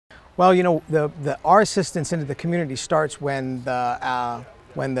Well, you know, our assistance into the community starts when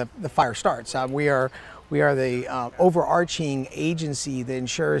the fire starts. We are the overarching agency that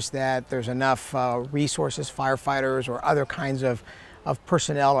ensures that there's enough resources, firefighters or other kinds of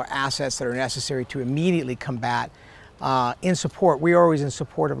personnel or assets that are necessary to immediately combat in support. We are always in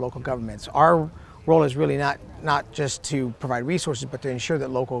support of local governments. Our role is really not just to provide resources, but to ensure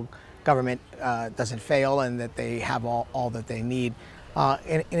that local government doesn't fail and that they have all that they need.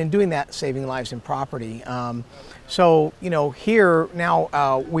 And in doing that, saving lives and property. So, you know, here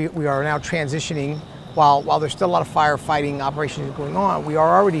now we are now transitioning. While there's still a lot of firefighting operations going on, we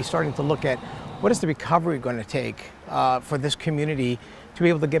are already starting to look at what is the recovery going to take for this community to be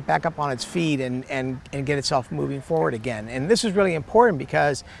able to get back up on its feet and get itself moving forward again. And this is really important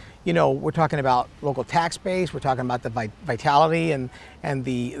because, you know, we're talking about local tax base, we're talking about the vitality and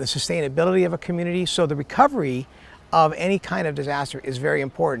the sustainability of a community. So the recovery of any kind of disaster is very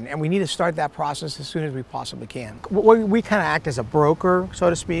important, and we need to start that process as soon as we possibly can. We kind of act as a broker, so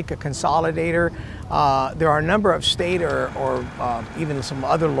to speak, a consolidator. There are a number of state or even some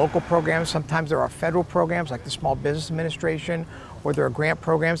other local programs. Sometimes there are federal programs like the Small Business Administration, or there are grant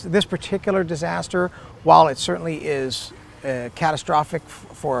programs. This particular disaster, while it certainly is catastrophic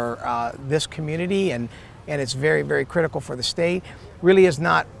for this community and it's very, very critical for the state, really is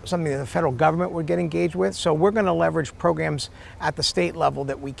not something that the federal government would get engaged with. So we're going to leverage programs at the state level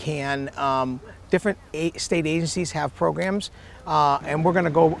that we can. Different state agencies have programs, and we're going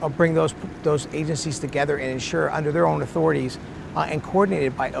to go bring those agencies together and ensure under their own authorities and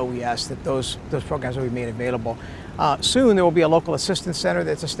coordinated by OES that those programs will be made available. Soon there will be a local assistance center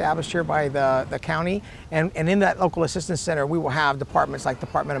that's established here by the county, and in that local assistance center we will have departments like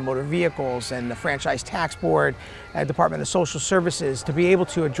Department of Motor Vehicles and the Franchise Tax Board, Department of Social Services, to be able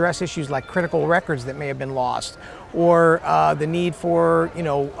to address issues like critical records that may have been lost, or the need for, you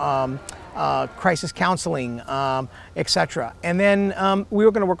know, crisis counseling, etc. And then we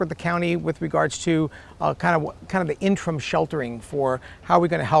were going to work with the county with regards to kind of the interim sheltering for how we're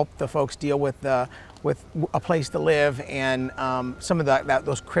going to help the folks deal with a place to live and some of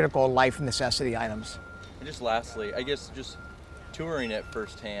those critical life necessity items. And just lastly, I guess just touring it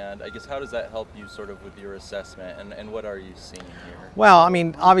firsthand, I guess how does that help you sort of with your assessment, and what are you seeing here? Well, I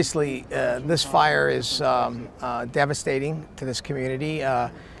mean, obviously this fire is devastating to this community.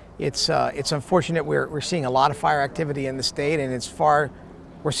 It's unfortunate we're seeing a lot of fire activity in the state, and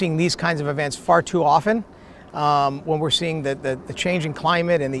we're seeing these kinds of events far too often. When we're seeing the changing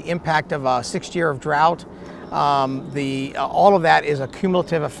climate and the impact of a 6th year of drought, all of that is a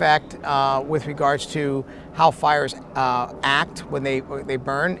cumulative effect with regards to how fires act when they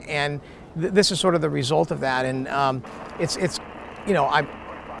burn, and this is sort of the result of that. And it's you know,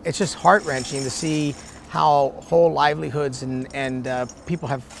 it's just heart-wrenching to see how whole livelihoods and people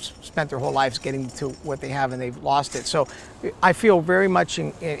have spent their whole lives getting to what they have, and they've lost it. So I feel very much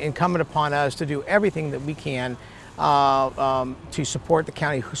incumbent upon us to do everything that we can to support the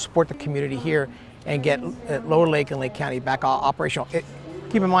county, support the community here, and get Lower Lake and Lake County back operational.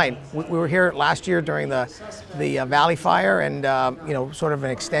 Keep in mind, we were here last year during the Valley Fire, and you know, sort of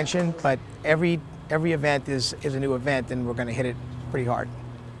an extension, but every event is a new event, and we're going to hit it pretty hard.